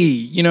 buddy,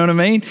 you know what I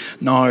mean?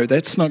 No,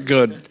 that's not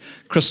good.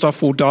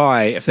 Christoph will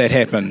die if that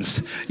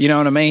happens. You know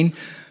what I mean?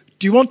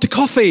 Do you want the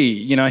coffee?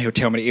 You know, he'll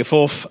tell me to F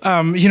off. You know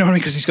what I mean?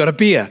 Because he's got a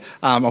beer,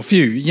 a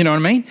few. You know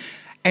what I mean?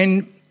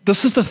 And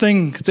this is the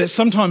thing that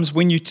sometimes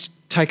when you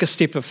take a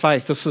step of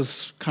faith, this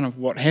is kind of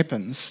what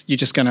happens. You're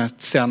just going to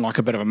sound like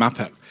a bit of a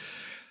muppet.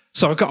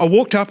 So I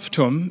walked up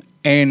to him,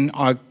 and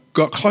I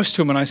got close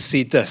to him, and I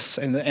said this,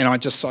 and I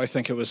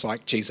think it was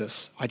like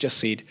Jesus. I just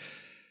said,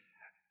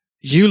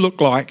 you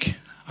look like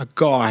a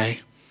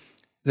guy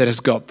that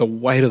has got the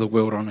weight of the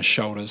world on his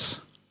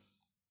shoulders.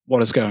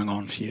 What is going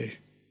on for you?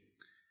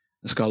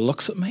 This guy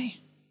looks at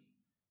me,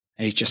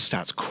 and he just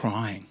starts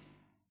crying.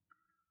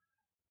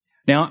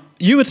 Now,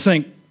 you would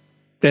think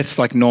that's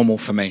like normal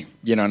for me.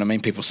 You know what I mean?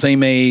 People see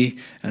me,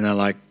 and they're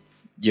like,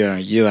 you know,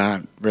 you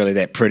aren't really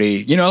that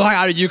pretty. You know, like,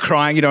 are you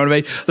crying? You know what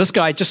I mean? This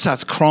guy just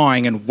starts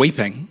crying and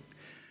weeping.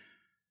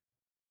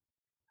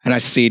 And I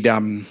said,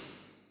 I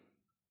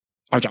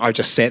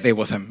just sat there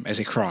with him as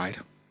he cried.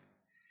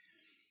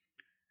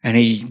 And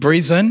he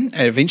breathes in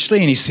eventually,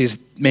 and he says,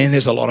 man,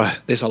 there's a lot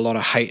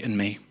of hate in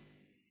me.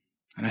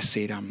 And I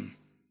said,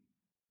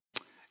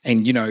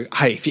 and you know,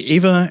 hey, if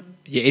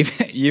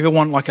you ever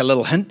want like a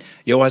little hint,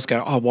 you always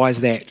go, oh, why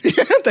is that?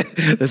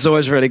 That's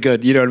always really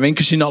good, you know what I mean?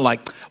 Because you're not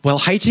like, well,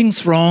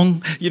 hating's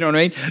wrong, you know what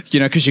I mean? You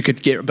know, because you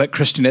could get a bit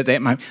Christian at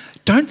that moment.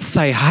 Don't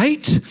say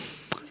hate.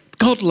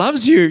 God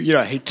loves you. You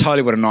know, he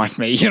totally would have knifed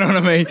me, you know what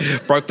I mean?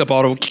 Broke the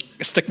bottle,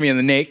 stick me in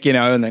the neck, you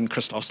know, and then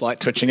Christoph's like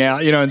twitching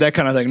out, you know, and that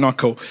kind of thing, not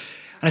cool.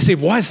 And I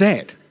said, why is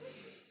that?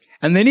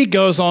 And then he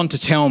goes on to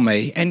tell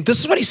me, and this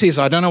is what he says,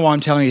 I don't know why I'm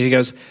telling you, he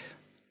goes,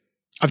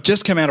 I've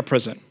just come out of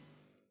prison.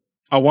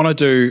 I want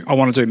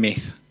to do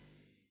meth.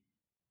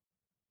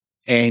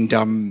 And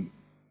I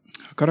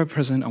got out of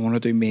prison, I want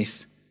to do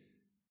meth.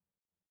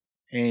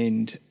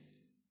 And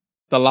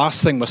the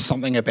last thing was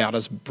something about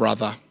his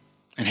brother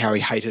and how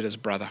he hated his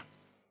brother.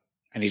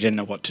 And he didn't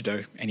know what to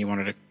do, and he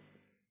wanted to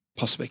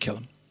possibly kill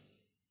him.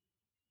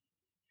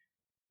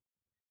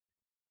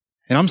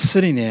 And I'm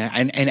sitting there,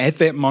 and at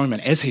that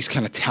moment, as he's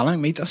kind of telling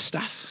me this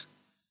stuff,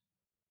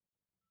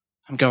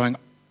 I'm going,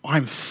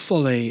 I'm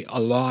fully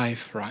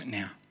alive right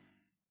now.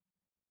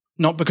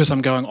 Not because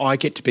I'm going, I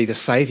get to be the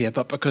Saviour,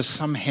 but because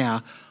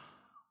somehow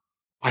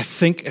I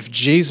think if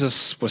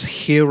Jesus was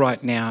here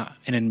right now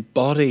and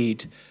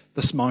embodied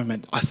this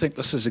moment, I think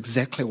this is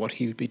exactly what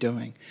he would be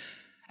doing.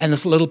 And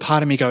this little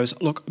part of me goes,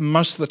 look,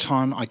 most of the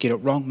time I get it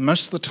wrong.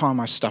 Most of the time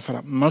I stuff it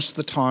up. Most of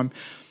the time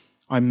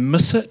I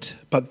miss it.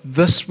 But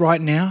this right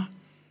now,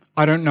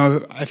 I don't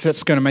know if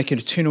it's going to make an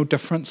eternal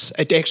difference.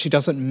 It actually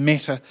doesn't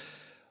matter.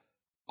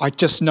 I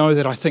just know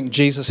that I think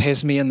Jesus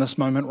has me in this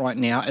moment right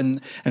now,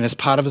 and as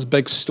part of his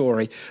big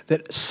story,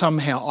 that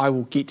somehow I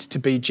will get to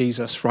be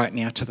Jesus right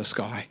now to this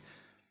guy.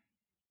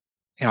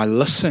 And I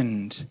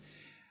listened,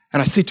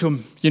 and I said to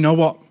him, you know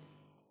what?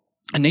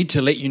 I need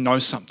to let you know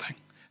something.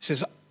 He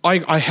says,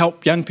 I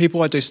help young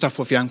people, I do stuff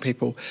with young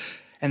people.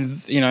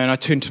 And, you know, and I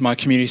turned to my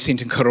community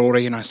centre in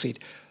Karori, and I said,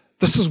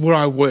 this is where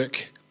I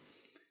work.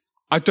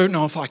 I don't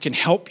know if I can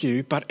help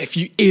you, but if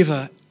you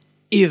ever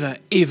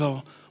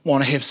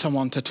want to have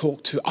someone to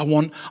talk to. I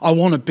want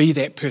to be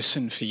that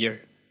person for you. And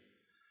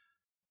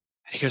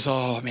he goes,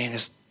 oh man,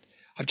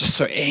 I'm just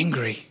so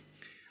angry.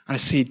 And I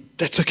said,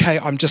 that's okay.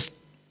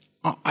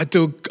 I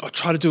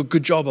try to do a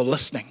good job of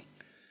listening.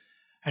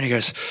 And he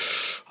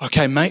goes,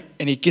 okay, mate.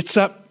 And he gets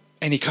up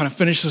and he kind of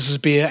finishes his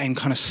beer and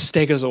kind of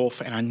staggers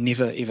off. And I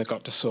never, ever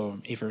got to saw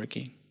him ever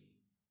again.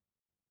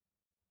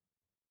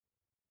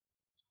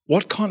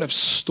 What kind of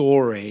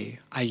story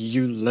are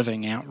you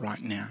living out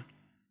right now?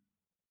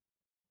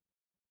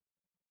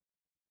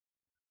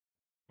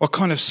 What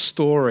kind of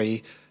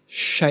story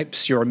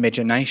shapes your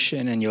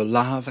imagination and your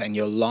love and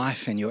your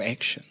life and your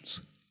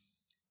actions?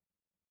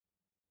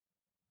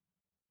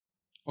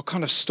 What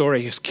kind of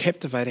story is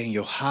captivating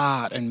your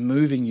heart and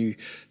moving you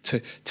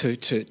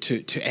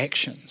to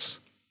actions?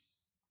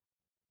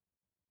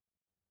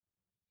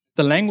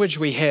 The language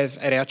we have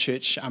at our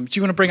church, do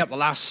you want to bring up the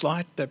last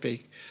slide?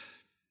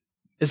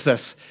 Is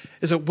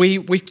that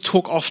we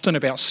talk often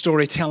about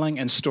storytelling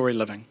and story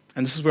living.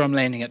 And this is where I'm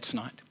landing at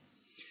tonight.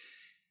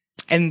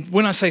 And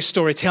when I say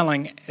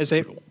storytelling, is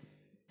that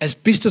as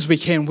best as we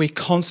can, we're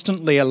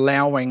constantly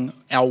allowing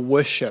our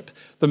worship,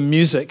 the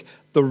music,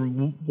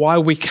 why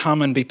we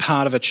come and be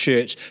part of a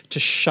church to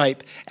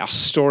shape our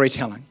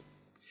storytelling.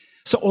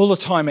 So all the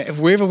time,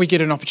 wherever we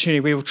get an opportunity,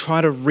 we will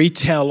try to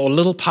retell or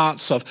little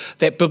parts of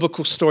that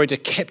biblical story to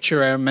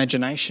capture our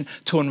imagination,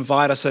 to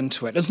invite us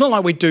into it. It's not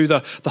like we do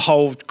the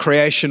whole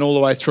creation all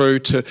the way through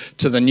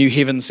to the new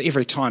heavens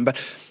every time, but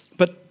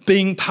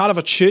being part of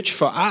a church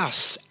for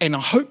us, and I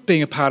hope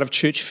being a part of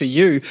church for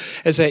you,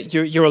 is that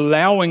you're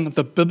allowing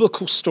the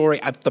biblical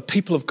story of the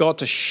people of God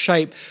to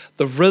shape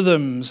the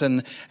rhythms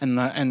and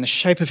the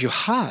shape of your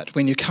heart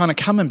when you kind of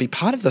come and be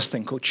part of this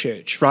thing called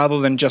church, rather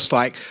than just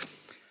like,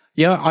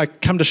 yeah, I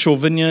come to Shore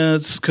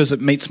Vineyards because it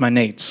meets my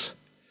needs.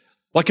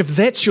 Like if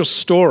that's your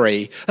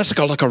story, that's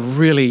like a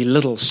really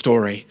little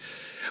story.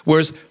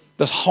 Whereas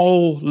this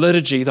whole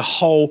liturgy, the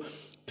whole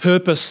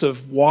purpose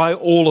of why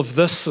all of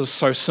this is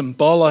so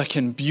symbolic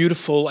and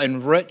beautiful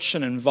and rich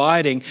and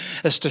inviting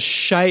is to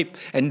shape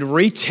and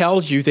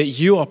retell you that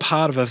you are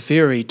part of a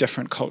very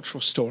different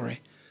cultural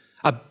story,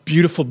 a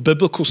beautiful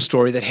biblical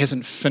story that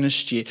hasn't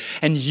finished yet.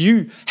 And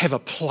you have a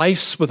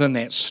place within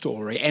that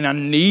story and are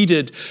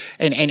needed,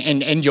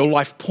 and your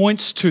life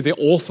points to the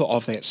author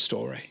of that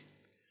story.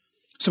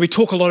 So we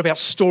talk a lot about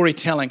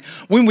storytelling.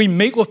 When we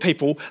meet with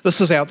people, this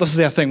is our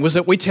thing, was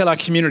that we tell our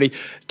community,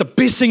 the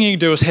best thing you can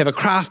do is have a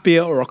craft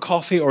beer or a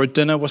coffee or a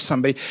dinner with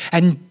somebody,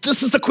 and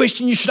this is the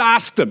question you should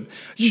ask them.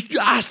 You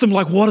ask them,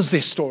 like, what is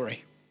their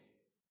story?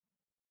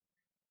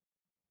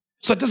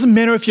 So it doesn't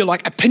matter if you're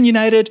like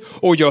opinionated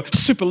or you're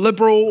super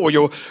liberal or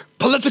you're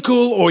political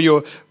or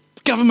you're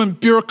government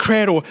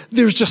bureaucrat, or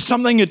there's just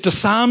something that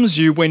disarms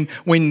you when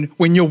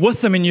you're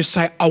with them and you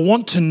say, I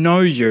want to know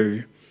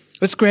you.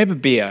 Let's grab a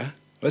beer.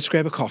 Let's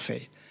grab a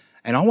coffee,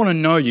 and I want to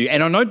know you,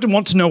 and I don't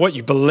want to know what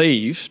you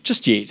believe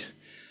just yet,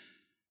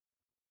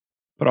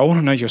 but I want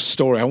to know your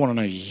story. I want to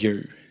know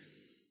you.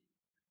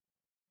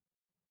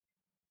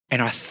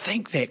 And I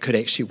think that could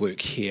actually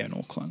work here in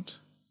Auckland.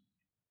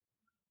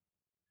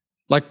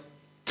 Like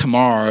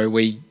tomorrow,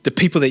 the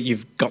people that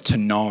you've got to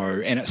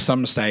know, and at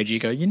some stage you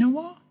go, you know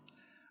what?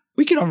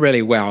 We get on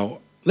really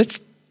well. Let's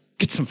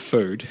get some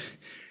food,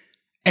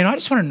 and I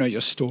just want to know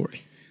your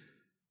story.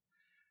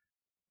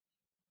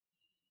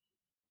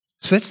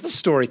 So that's the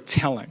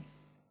storytelling.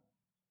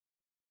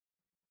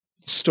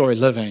 Story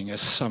living is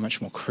so much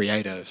more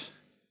creative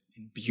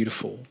and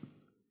beautiful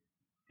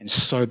and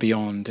so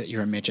beyond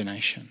your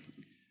imagination.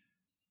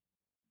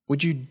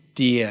 Would you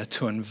dare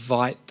to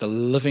invite the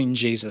living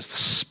Jesus, the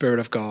Spirit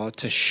of God,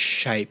 to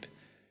shape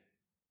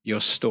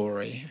your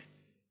story?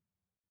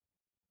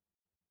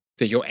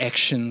 That your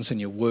actions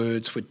and your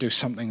words would do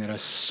something that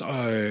is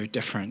so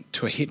different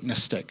to a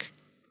hedonistic,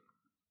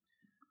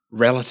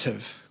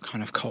 relative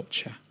kind of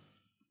culture.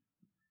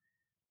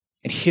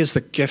 And here's the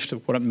gift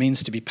of what it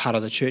means to be part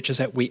of the church, is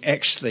that we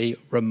actually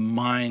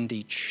remind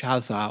each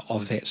other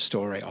of that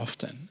story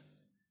often.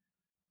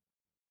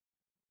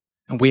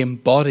 And we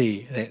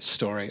embody that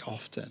story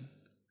often.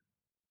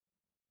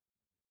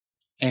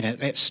 And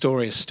that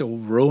story is still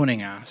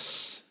ruining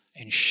us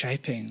and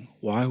shaping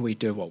why we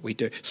do what we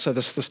do. So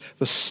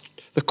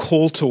the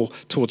call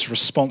towards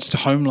response to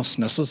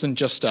homelessness isn't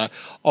just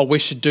we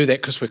should do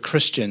that because we're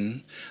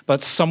Christian,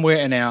 but somewhere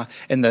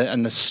in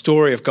the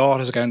story of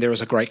God is going, there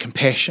is a great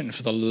compassion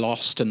for the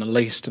lost and the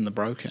least and the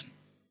broken.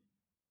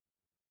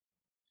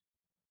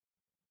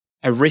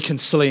 The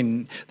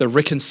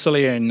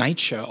reconciliating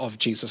nature of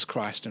Jesus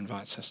Christ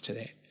invites us to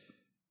that.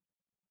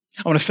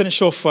 I want to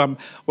finish off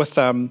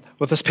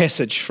with this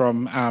passage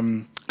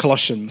from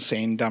Colossians,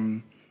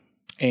 and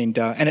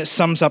it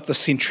sums up the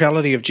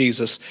centrality of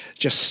Jesus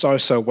just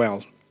so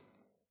well.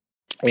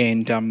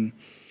 And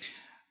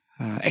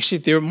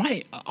actually,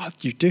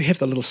 you do have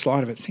the little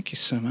slide of it. Thank you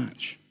so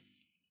much.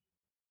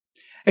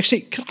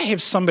 Actually, could I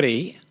have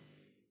somebody,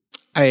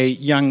 a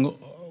young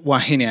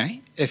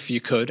wahine, if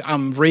you could,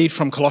 read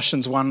from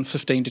Colossians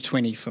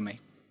 1:15-20 for me?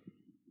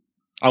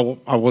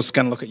 I was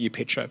going to look at you,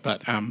 Petra,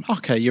 but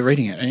okay, you're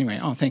reading it anyway.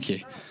 Oh, thank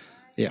you.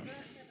 Yeah.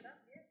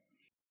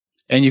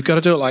 And you've got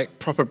to do it like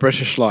proper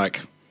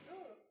British-like,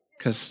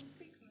 because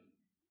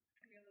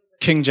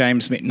King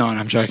James meant, no,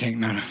 I'm joking,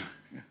 no.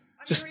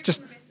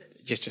 Just.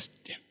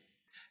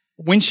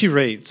 When she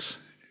reads,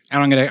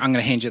 and I'm going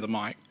to hand you the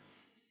mic,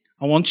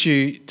 I want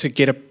you to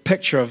get a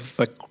picture of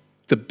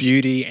the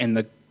beauty and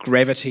the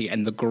gravity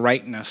and the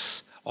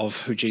greatness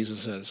of who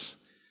Jesus is,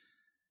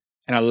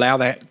 and allow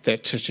that to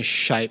just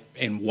shape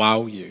and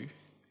wow you,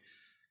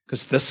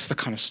 because this is the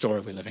kind of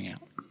story we're living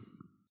out.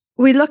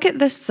 We look at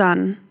the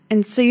sun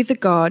and see the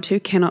God who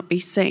cannot be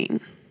seen.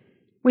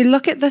 We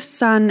look at the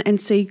sun and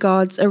see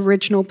God's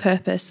original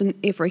purpose in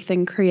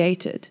everything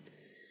created.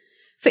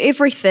 For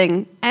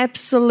everything,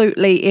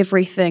 absolutely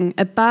everything,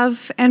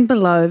 above and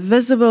below,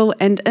 visible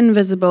and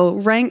invisible,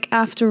 rank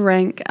after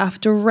rank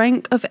after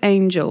rank of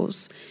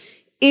angels,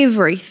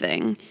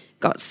 everything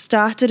got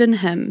started in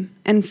him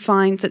and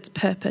finds its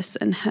purpose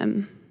in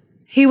him.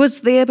 He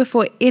was there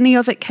before any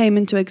of it came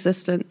into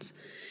existence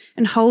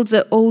and holds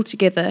it all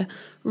together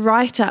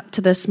right up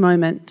to this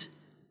moment.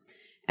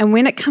 And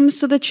when it comes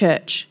to the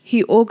church,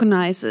 he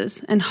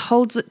organises and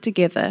holds it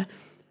together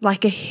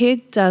like a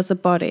head does a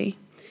body.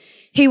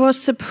 He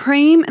was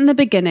supreme in the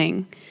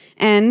beginning,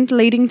 and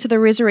leading to the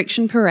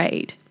resurrection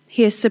parade,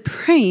 he is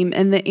supreme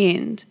in the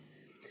end.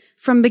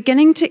 From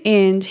beginning to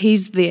end,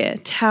 he's there,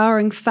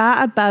 towering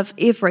far above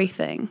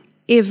everything,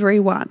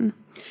 everyone.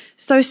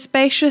 So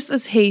spacious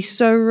is he,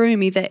 so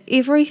roomy, that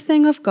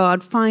everything of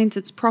God finds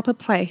its proper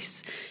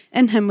place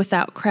in him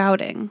without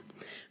crowding.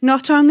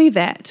 Not only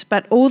that,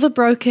 but all the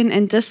broken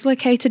and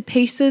dislocated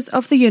pieces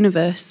of the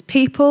universe,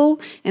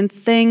 people and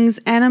things,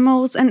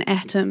 animals and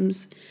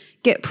atoms,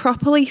 get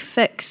properly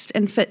fixed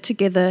and fit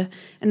together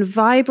in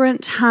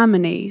vibrant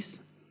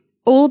harmonies,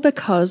 all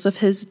because of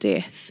his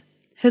death,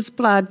 his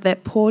blood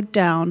that poured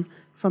down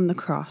from the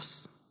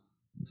cross.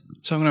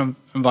 So I'm going to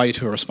invite you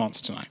to a response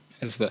tonight,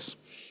 is this.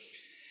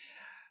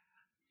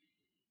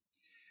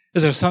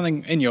 Is there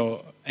something in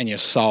your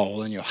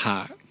soul, in your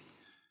heart,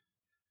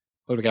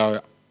 where we go,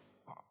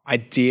 I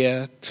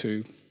dare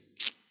to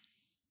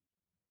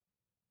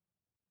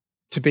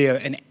be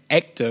an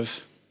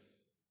active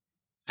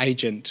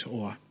agent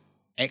or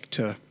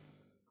actor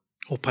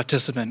or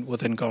participant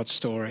within God's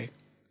story,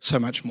 so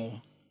much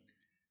more.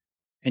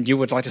 And you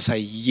would like to say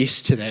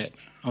yes to that,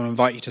 I want to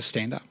invite you to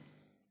stand up.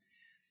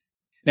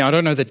 Now, I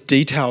don't know the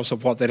details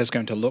of what that is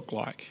going to look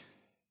like,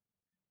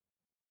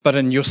 but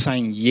in your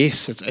saying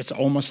yes, it's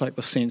almost like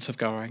the sense of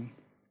going,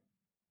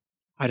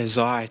 I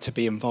desire to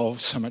be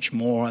involved so much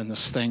more in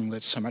this thing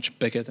that's so much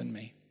bigger than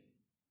me.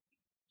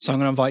 So I'm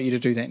going to invite you to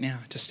do that now,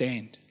 to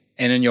stand.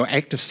 And in your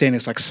act of standing,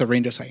 it's like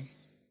surrender, saying,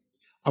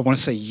 I want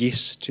to say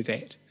yes to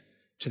that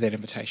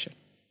invitation.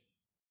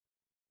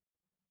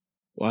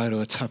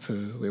 Wairua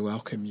Tapu, we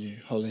welcome you.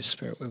 Holy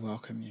Spirit, we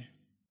welcome you.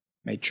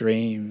 May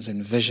dreams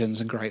and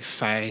visions and great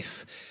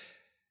faith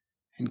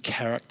and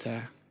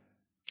character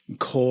and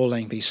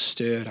calling be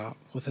stirred up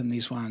within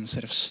these ones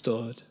that have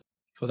stood.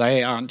 For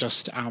they aren't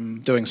just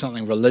doing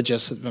something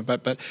religious,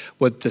 but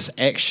would this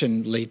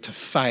action lead to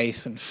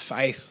faith, and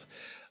faith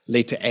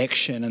lead to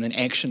action, and then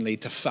action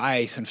lead to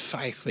faith, and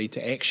faith lead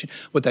to action?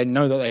 Would they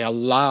know that they are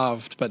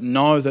loved, but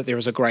know that there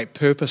is a great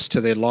purpose to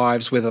their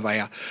lives, whether they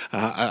are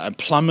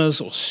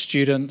plumbers or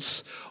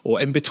students or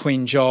in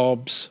between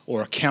jobs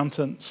or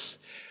accountants,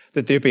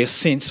 that there be a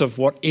sense of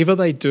whatever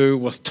they do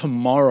with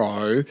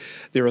tomorrow,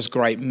 there is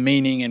great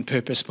meaning and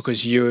purpose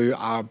because you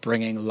are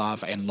bringing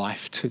love and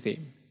life to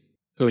them.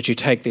 So would you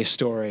take their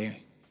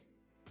story,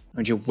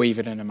 would you weave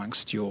it in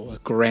amongst your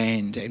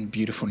grand and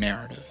beautiful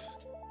narrative?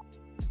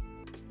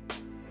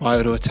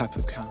 Wairua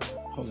Tapu come,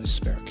 Holy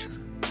Spirit come.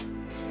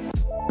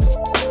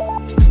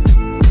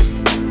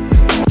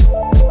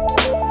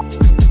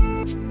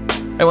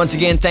 Hey, once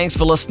again, thanks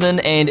for listening.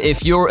 And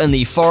if you're in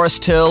the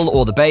Forest Hill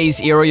or the Bays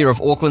area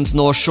of Auckland's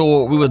North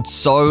Shore, we would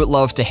so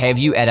love to have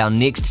you at our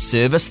next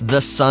service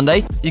this Sunday.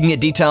 You can get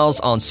details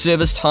on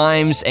service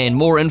times and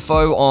more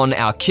info on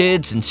our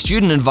kids and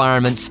student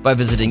environments by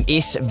visiting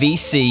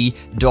svc.org.nz.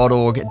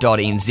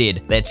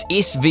 That's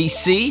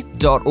svc.org.nz.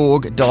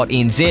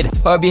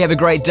 Hope you have a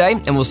great day,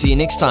 and we'll see you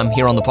next time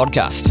here on the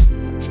podcast.